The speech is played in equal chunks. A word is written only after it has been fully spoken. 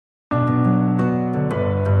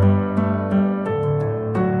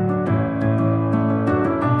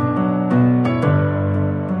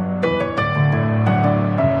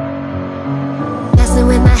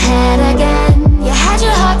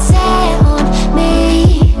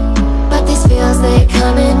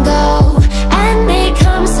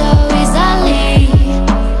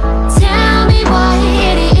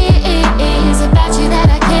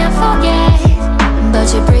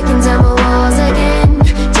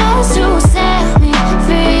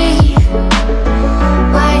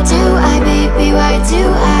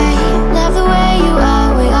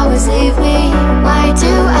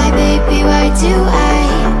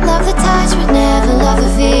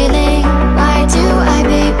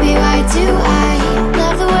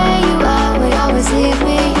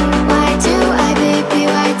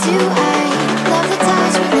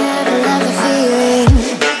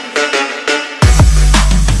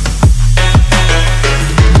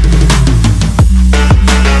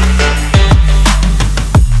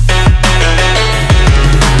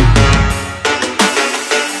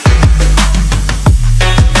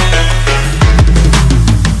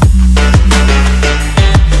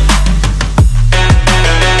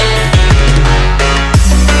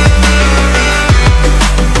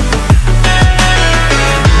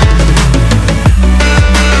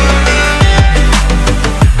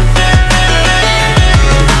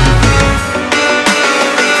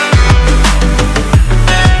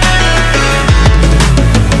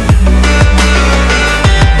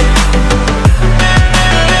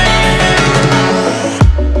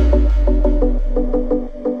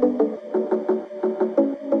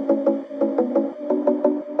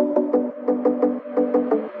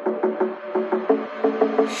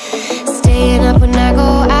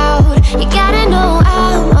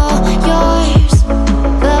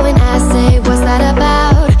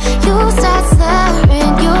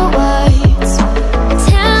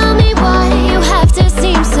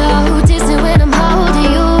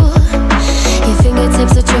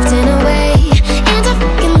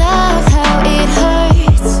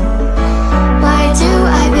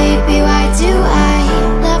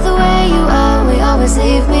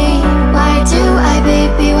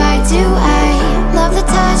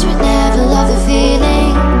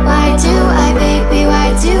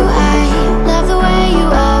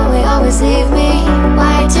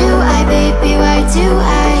do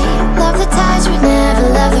I love the touch but never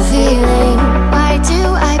love the feeling? Why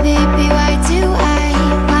do I, baby, why do I?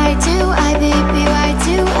 Why do I, baby, why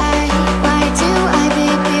do I? Why do I,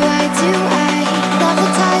 baby, why do I love the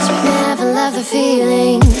touch but never love the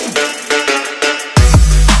feeling?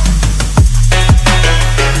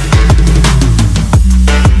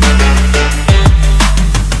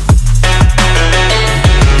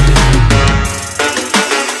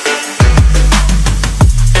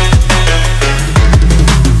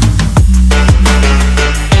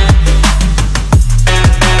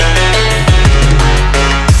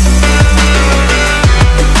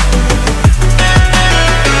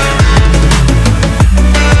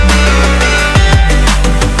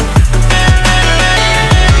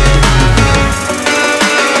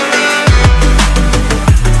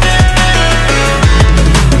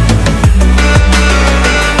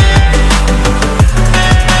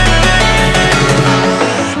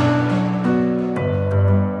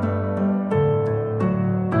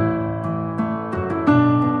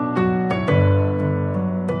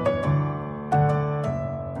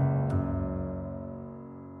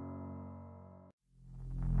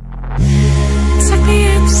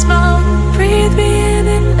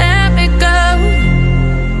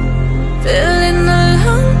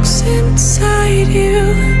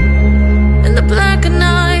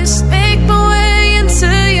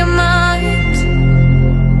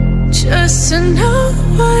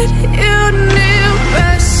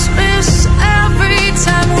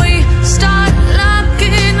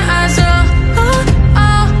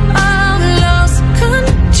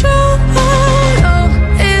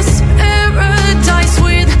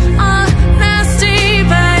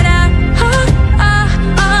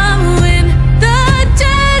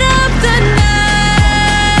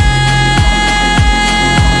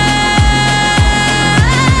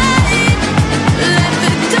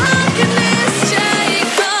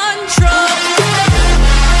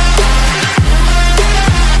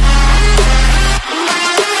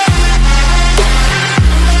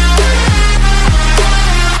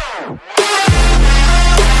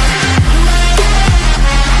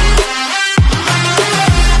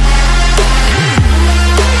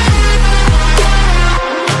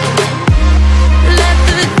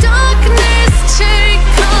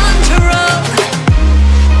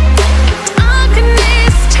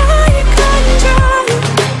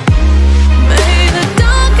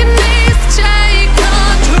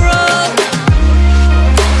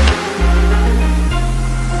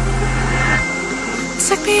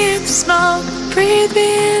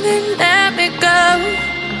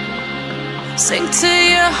 Sink to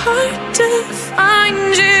your heart to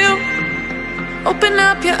find you. Open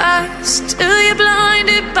up your eyes till you're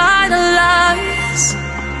blinded by the lies,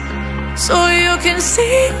 so you can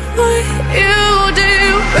see what you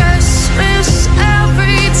do. Restless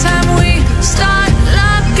every time we start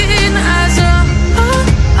locking eyes up.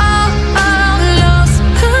 Lost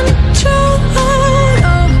control.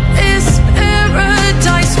 Oh, it's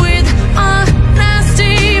paradise with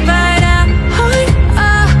honesty, but I'm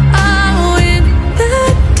in the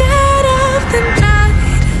dead of the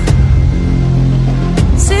night.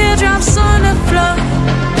 Teardrops on the floor.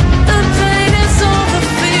 The pain is over.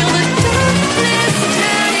 Feel the darkness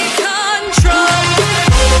take control.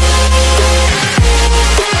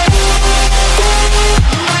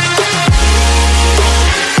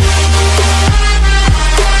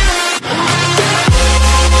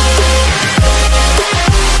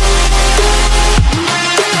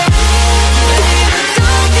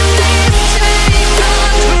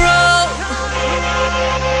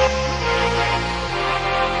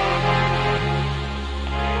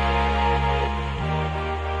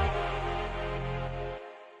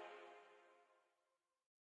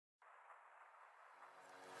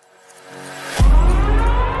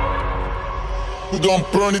 We gon'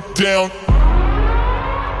 burn it down.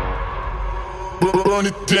 Burn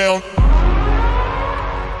it down.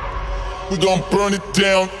 We gon' burn it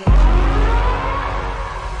down.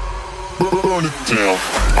 Burn it down.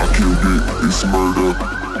 I killed it, it's murder.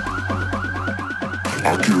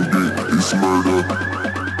 I killed it, it's murder.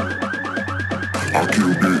 I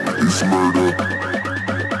killed it, it's murder.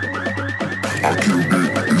 I killed it,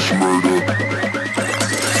 it's murder.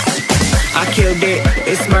 I killed it,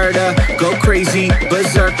 it's murder, go crazy,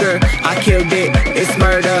 berserker. I killed it, it's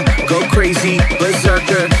murder, go crazy,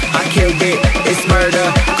 berserker. I killed it, it's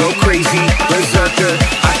murder, go crazy, berserker.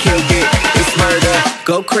 I killed it, it's murder,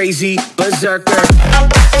 go crazy, berserker.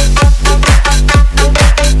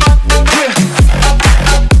 Yeah.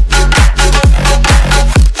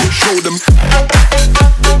 Show them.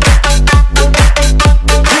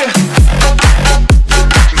 Yeah.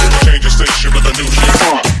 Change the station with a new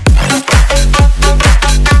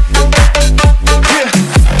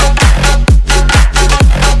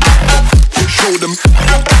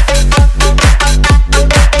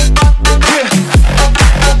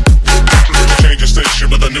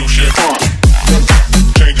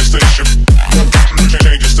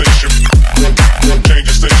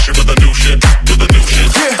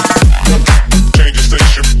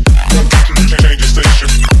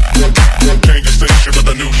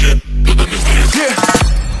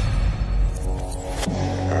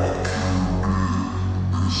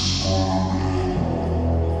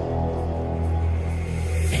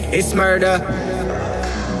it's murder.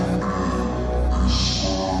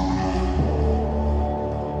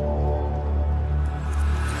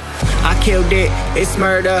 I killed it, it's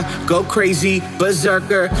murder, go crazy,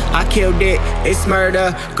 berserker. I killed it, it's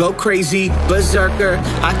murder, go crazy, berserker.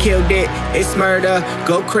 I killed it, it's murder,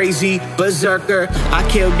 go crazy, berserker. I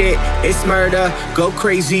killed it, it's murder, go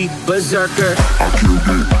crazy, berserker. I killed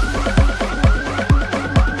it.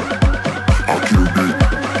 I killed it.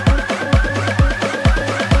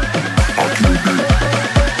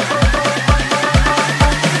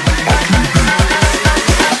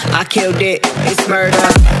 I killed it. I killed it, it's murder.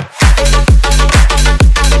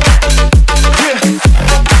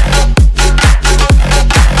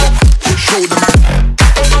 Show them.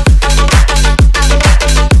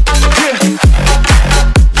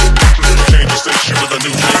 Change the station with a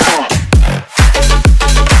new hit.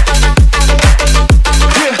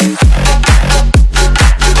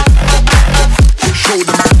 Show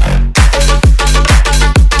them.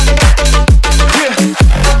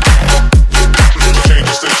 Change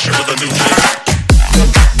the station with a new hit.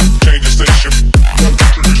 Change the station.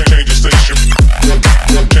 Change the station.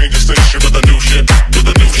 Change the station with a new shit. With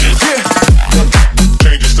a new shit.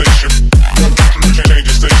 Change the station. Change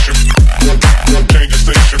the station. Change the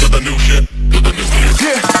station with a new shit. With a new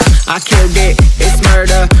shit. I killed it, it's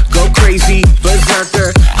murder, go crazy,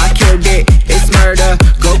 berserker. I killed it, it's murder,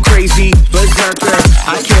 go crazy, berserker.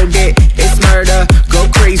 I killed it, it's murder, go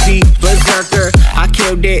crazy, berserker. I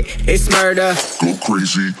killed it, it's murder. Go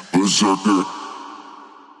crazy, berserker.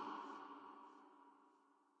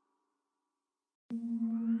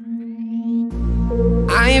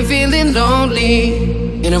 I ain't feeling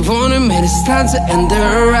lonely, and I wanna admit it's time to end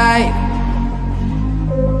the ride.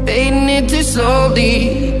 Fading it too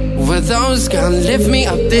slowly, were those gonna lift me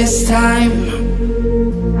up this time?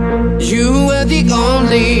 You were the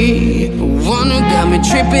only one who got me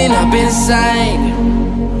tripping up inside.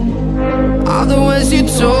 All the words you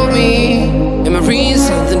told me, am I reading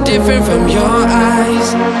something different from your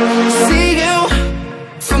eyes? See you,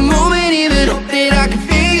 for a moment even hope that I can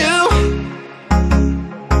feel you.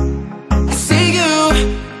 See you,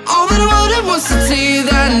 all that I wanted was to tell you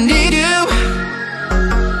that I need you.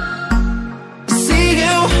 See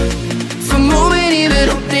you, for a moment even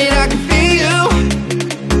hope that I can feel you.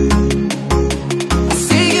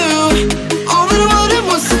 See you, all that I wanted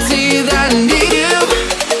was to tell you that I need you.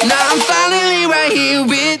 Now I'm finally right here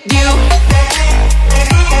with you.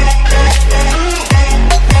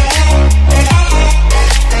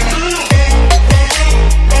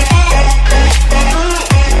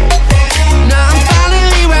 Now I'm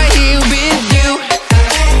finally right here with you.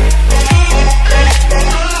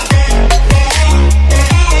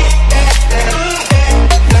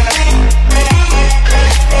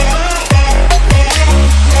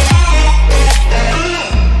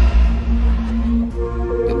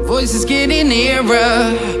 Your voice is getting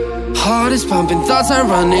nearer, heart is pumping, thoughts are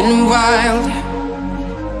running wild.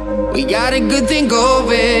 We got a good thing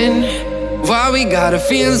going, while we got our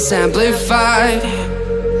feelings amplified.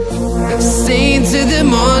 Staying till the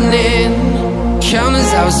morning,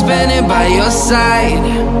 countless hours spending by your side.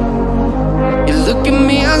 You look at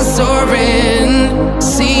me, I'm soaring,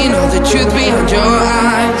 seeing all the truth behind your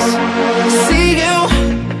eyes. See you,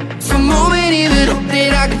 for a moment even hope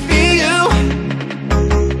that I can feel you.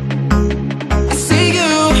 I see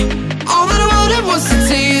you, all that I wanted was to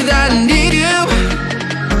tell you that I need you.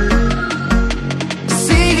 I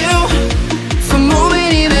see you, for a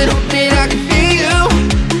moment even hope that I can feel you.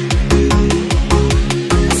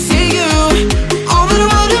 I see you, all that I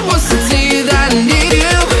wanted was to tell you that I need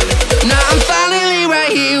you. Now I'm finally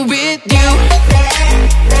right here with you.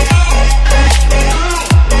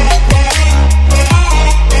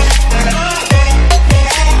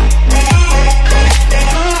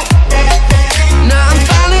 Now I'm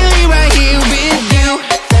finally right here with you.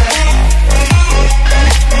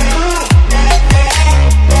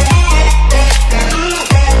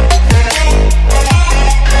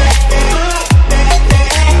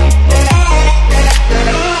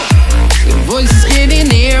 Your voice is getting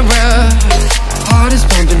nearer, heart is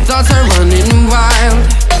pumping, thoughts are running wild.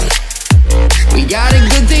 We got a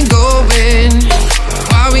good thing going,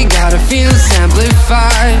 while we got our feelings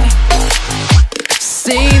amplified.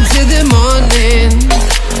 Staying till the morning,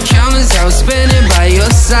 countless hours spending by your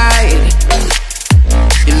side.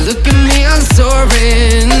 You look at me, I'm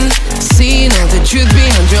soaring, seeing all the truth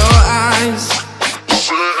behind your eyes.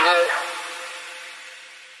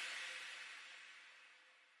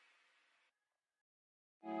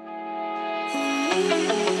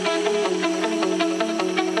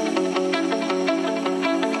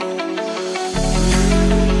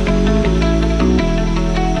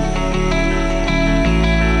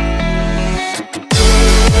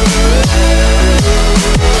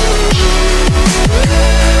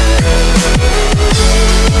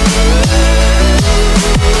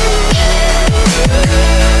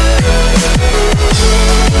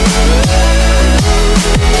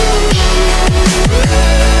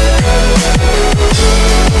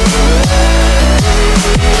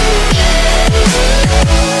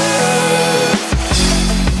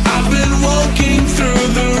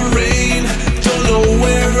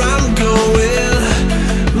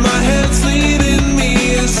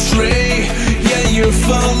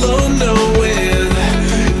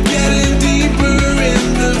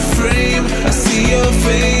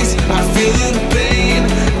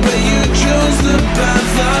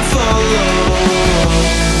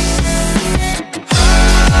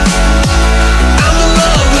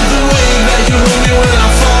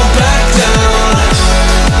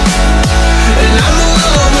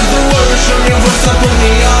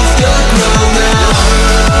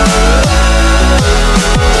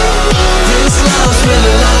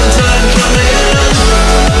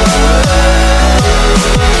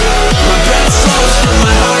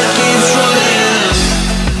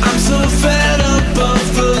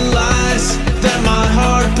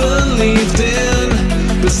 believed in,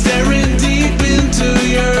 but staring deep into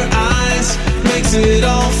your eyes makes it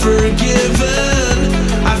all forgiven.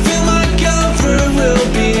 I feel my cover will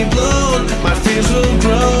be blown, my fears will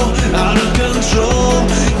grow out of control.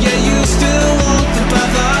 Yeah, you still walk the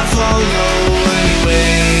path I follow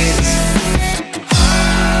anyways.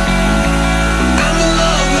 I'm in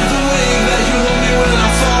love with the way that you hold me when I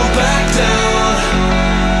fall back down,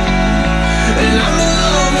 and I'm in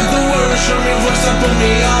love with the words from your voice that pull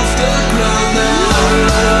me off the ground now.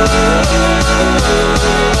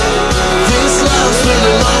 This love's been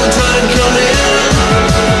a long time coming.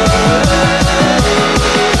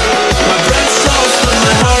 My breath stops but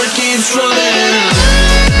my heart keeps running.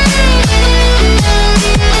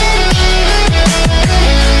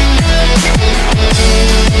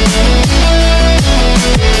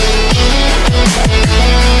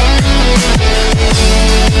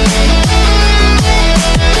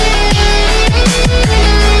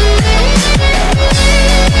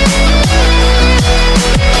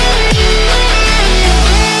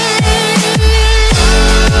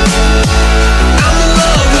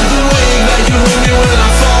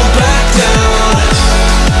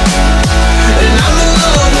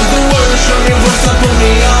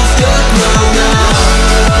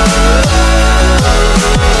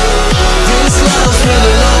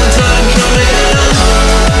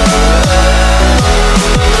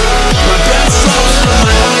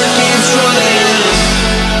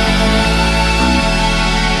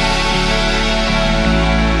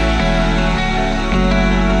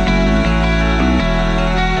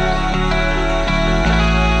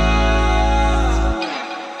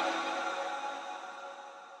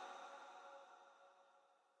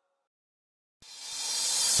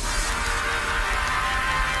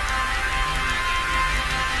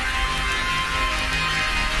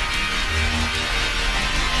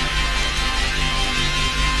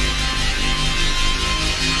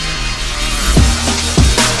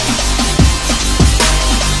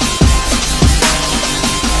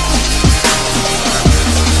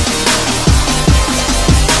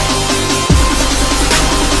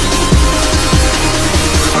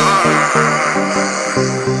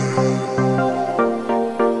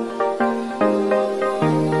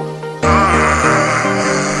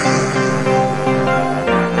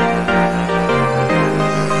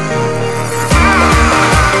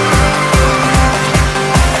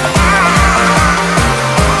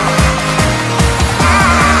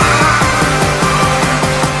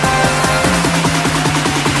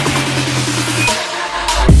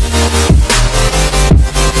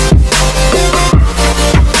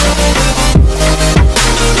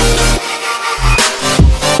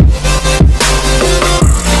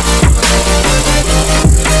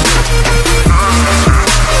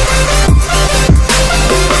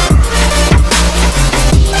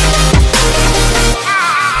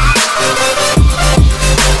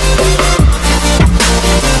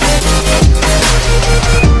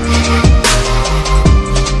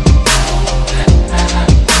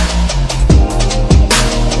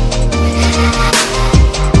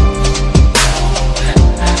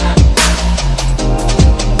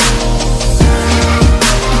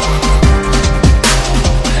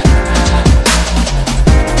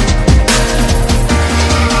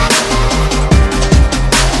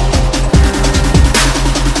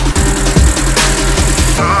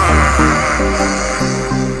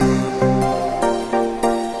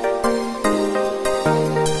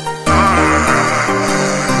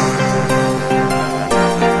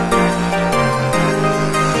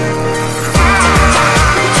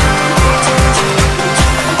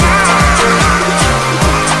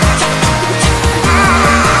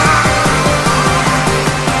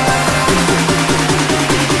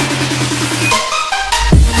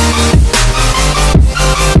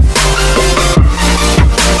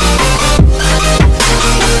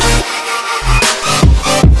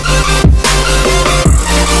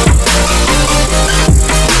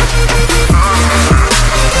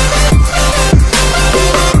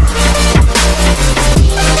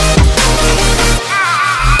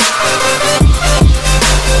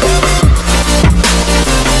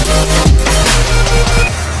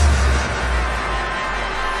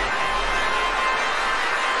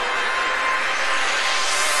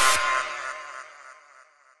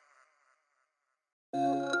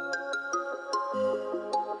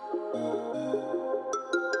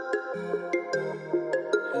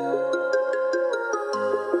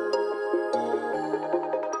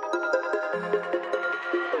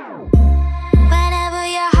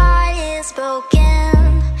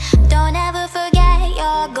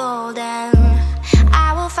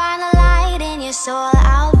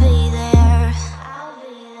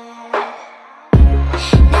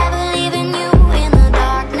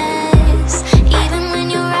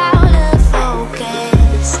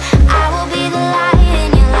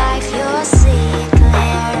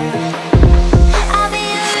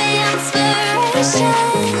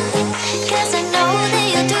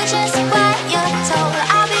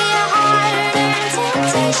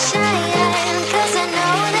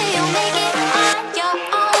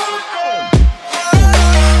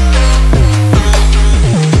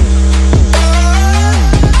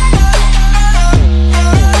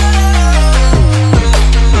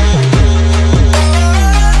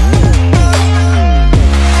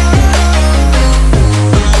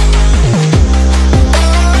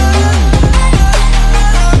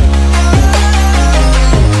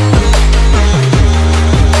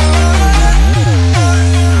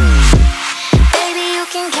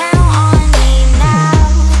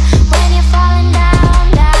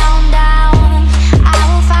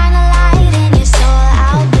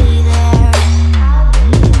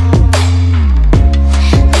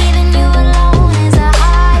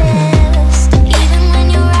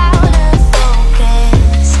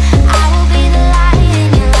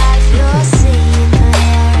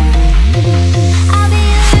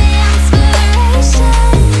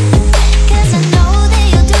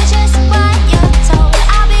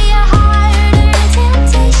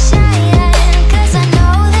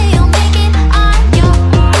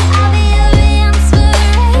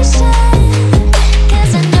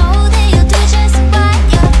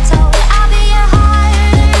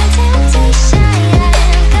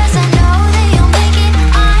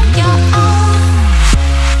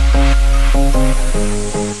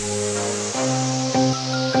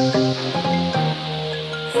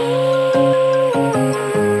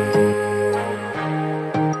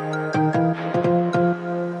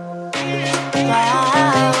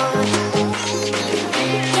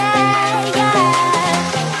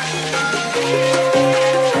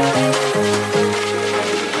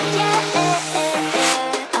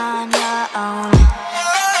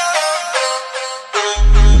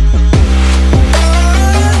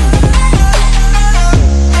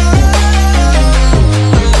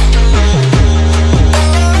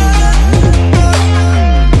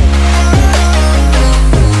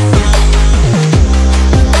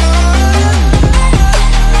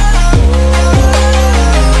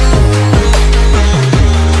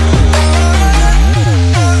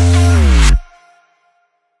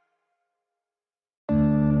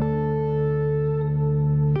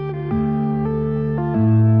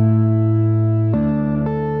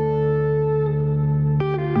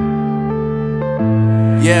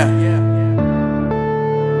 Yeah.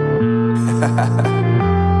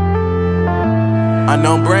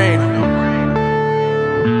 Unknown Brain,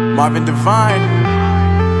 Marvin Devine.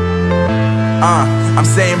 I'm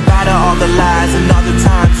saying bye to all the lies and all the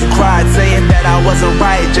times you cried, saying that I wasn't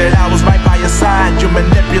right, yet I was right by your side. You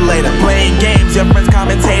manipulator, playing games, your friends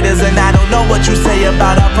commentators, and I don't know what you say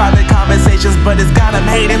about our private conversations, but it's got them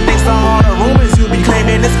hating. Thanks to all the rumors you be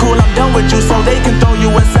claiming. It's cool, I'm done with you, so they can throw you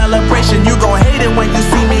a celebration. You gon' hate it when you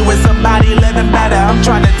see me with somebody living better. I'm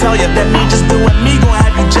trying to tell you that me just doing me gon'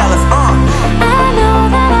 have you jealous. I know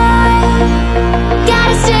that I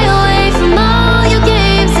gotta stay away from all your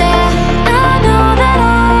games, yeah. I know that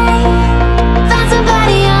I found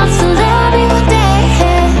somebody else to love me one day,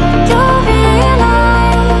 yeah. You'll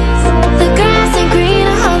realize the grass ain't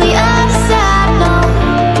greener on the other side, no.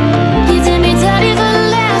 You did me dirty for the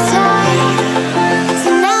last time, so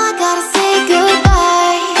now I gotta say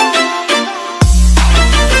goodbye.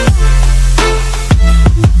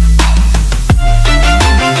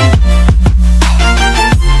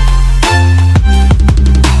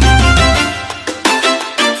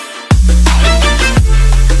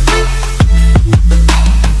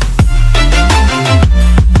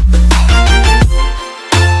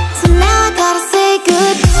 So now I gotta say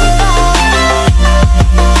goodbye.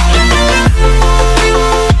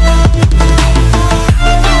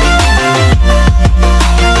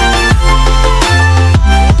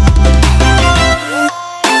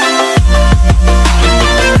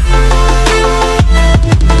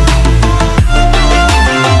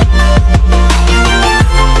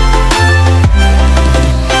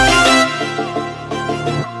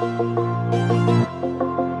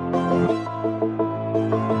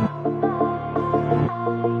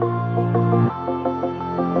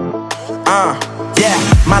 Yeah,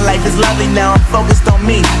 my life is lovely now, I'm focused on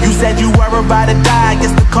me. You said you were about to die, I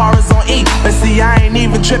guess the car is on E. But see, I ain't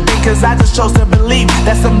even tripping, cause I just chose to believe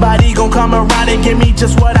that somebody gon' come around and give me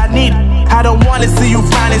just what I need. I don't wanna see you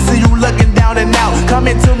frowning, see you looking down and out,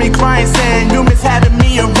 coming to me crying, saying you miss having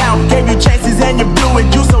me around. Gave you chances and you blew it,